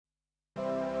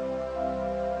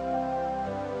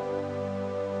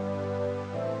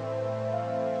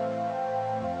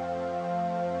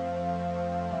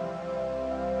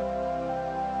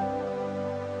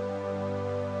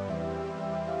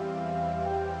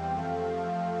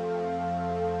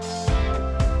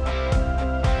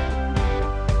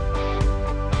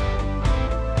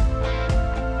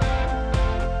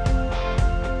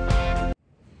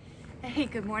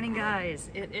Good morning, guys.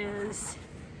 It is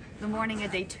the morning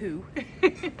of day 2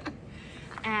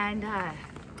 and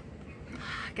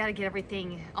gotta get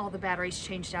everything, all the batteries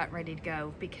changed out and ready to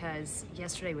go because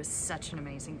yesterday was such an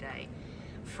amazing day.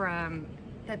 From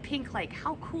the Pink Lake,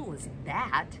 how cool is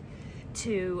that,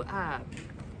 to oh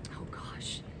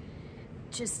gosh,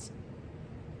 just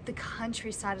the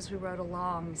countryside as we rode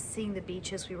along, seeing the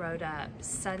beaches we rode up,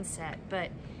 sunset.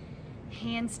 But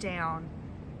hands down,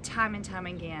 time and time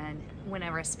again,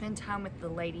 whenever I spend time with the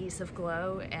ladies of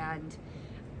Glow and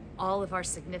all of our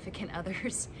significant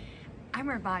others, I'm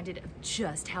reminded of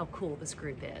just how cool this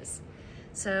group is.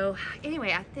 So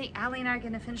anyway, I think Allie and I are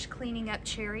going to finish cleaning up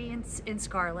Cherry and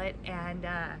Scarlett and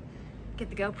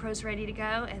get the GoPros ready to go,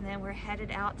 and then we're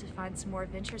headed out to find some more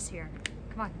adventures here.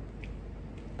 Come on.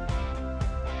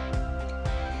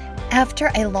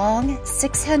 After a long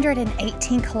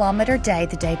 618-kilometer day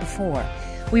the day before,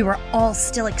 we were all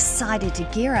still excited to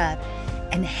gear up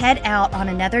and head out on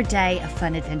another day of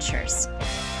fun adventures.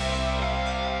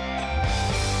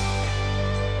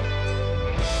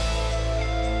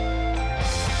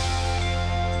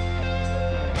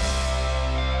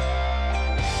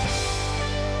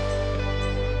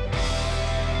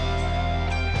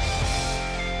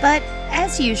 But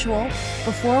as usual,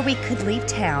 before we could leave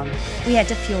town, we had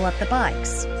to fuel up the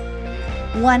bikes.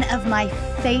 One of my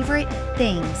favorite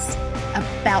things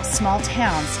about small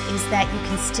towns is that you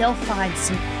can still find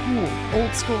some cool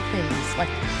old school things like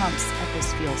the pumps at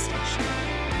this fuel station.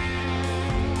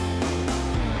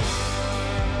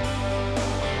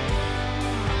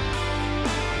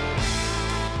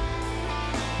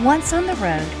 Once on the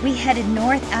road, we headed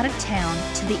north out of town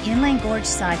to the Inland Gorge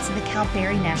sites of the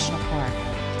Kalbarri National Park.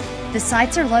 The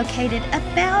sites are located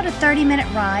about a 30-minute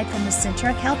ride from the center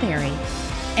of Kalbarri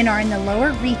and are in the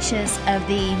lower reaches of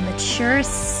the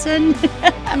Murchison,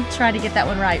 I'm trying to get that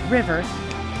one right, river,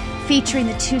 featuring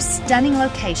the two stunning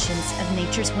locations of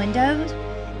Nature's Window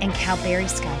and Kalbarri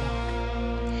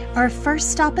Skywalk. Our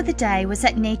first stop of the day was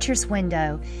at Nature's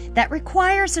Window that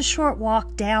requires a short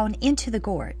walk down into the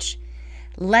gorge.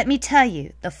 Let me tell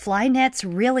you, the fly nets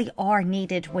really are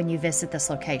needed when you visit this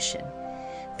location.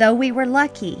 Though we were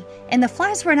lucky and the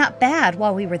flies were not bad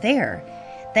while we were there,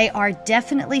 they are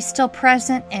definitely still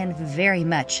present and very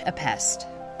much a pest.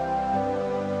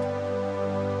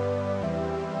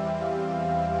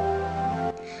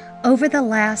 Over the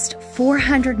last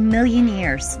 400 million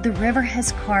years, the river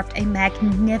has carved a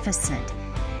magnificent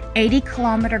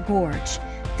 80-kilometer gorge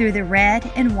through the red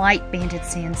and white banded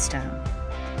sandstone.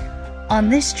 On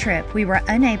this trip, we were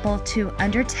unable to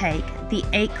undertake the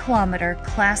 8-kilometer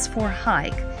Class 4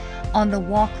 hike on the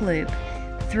walk loop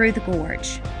through the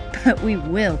gorge, but we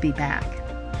will be back.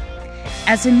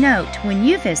 As a note, when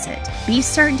you visit, be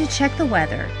certain to check the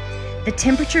weather. The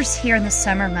temperatures here in the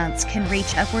summer months can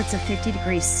reach upwards of 50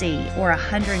 degrees C or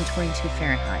 122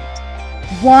 Fahrenheit.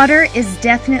 Water is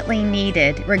definitely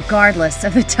needed regardless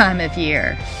of the time of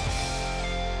year.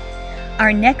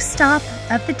 Our next stop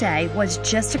of the day was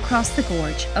just across the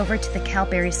gorge over to the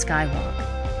Kalbarri Skywalk.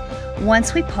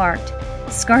 Once we parked,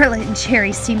 Scarlett and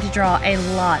Cherry seemed to draw a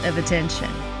lot of attention.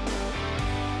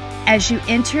 As you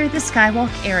enter the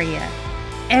Skywalk area,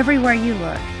 everywhere you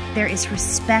look, there is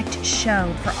respect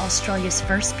shown for Australia's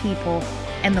first people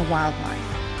and the wildlife.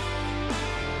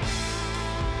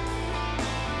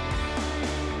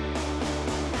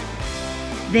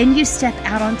 Then you step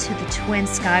out onto the twin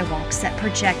skywalks that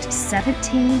project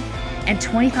 17 and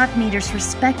 25 meters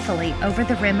respectively over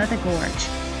the rim of the gorge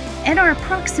and are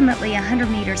approximately 100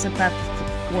 meters above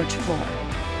the gorge floor.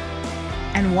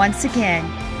 And once again,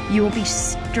 you will be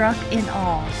struck in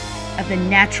awe of the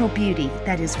natural beauty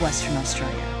that is Western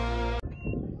Australia.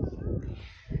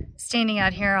 Standing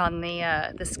out here on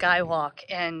the skywalk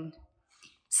and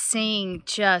seeing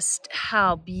just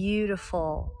how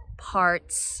beautiful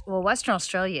parts, well, Western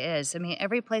Australia is. I mean,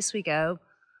 every place we go,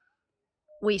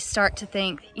 we start to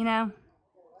think, you know,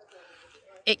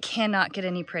 it cannot get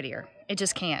any prettier. It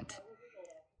just can't.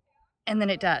 And then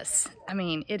it does. I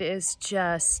mean, it is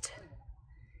just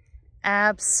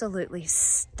absolutely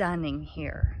stunning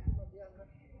here.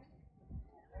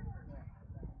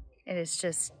 It is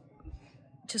just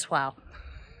wow.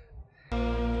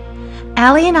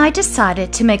 Allie and I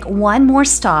decided to make one more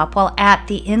stop while at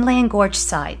the Inland Gorge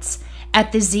sites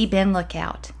at the Z-Bend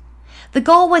Lookout. The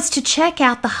goal was to check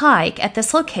out the hike at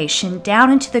this location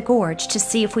down into the gorge to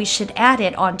see if we should add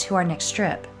it onto our next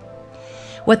trip.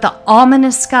 With the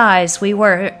ominous skies, we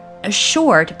were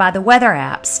assured by the weather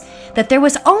apps that there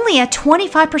was only a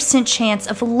 25% chance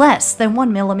of less than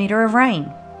 1 millimeter of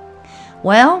rain.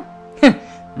 Well,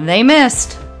 they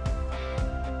missed.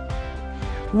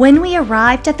 When we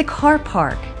arrived at the car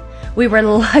park, We were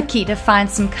lucky to find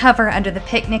some cover under the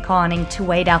picnic awning to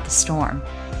wait out the storm.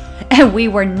 And we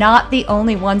were not the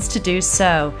only ones to do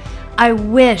so. I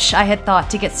wish I had thought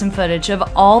to get some footage of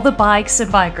all the bikes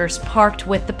and bikers parked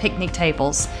with the picnic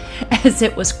tables, as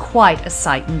it was quite a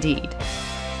sight indeed.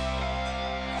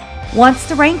 Once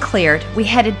the rain cleared, we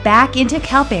headed back into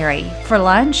Kalbarri for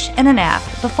lunch and a nap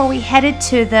before we headed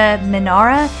to the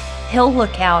Menara Hill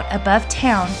Lookout above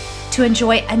town to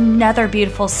enjoy another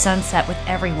beautiful sunset with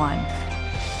everyone.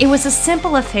 It was a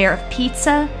simple affair of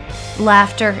pizza,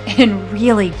 laughter, and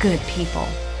really good people.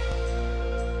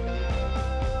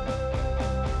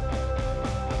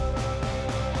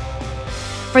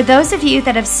 For those of you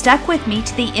that have stuck with me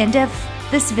to the end of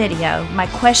this video, my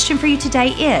question for you today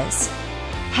is,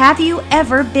 have you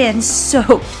ever been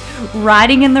soaked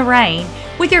riding in the rain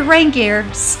with your rain gear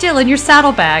still in your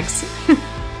saddlebags?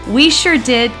 We sure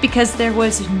did, because there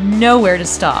was nowhere to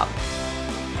stop.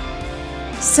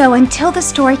 So until the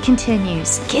story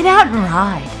continues, get out and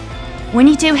ride. When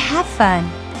you do, have fun,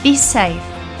 be safe,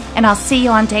 and I'll see you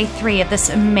on day 3 of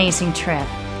this amazing trip.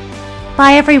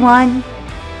 Bye everyone.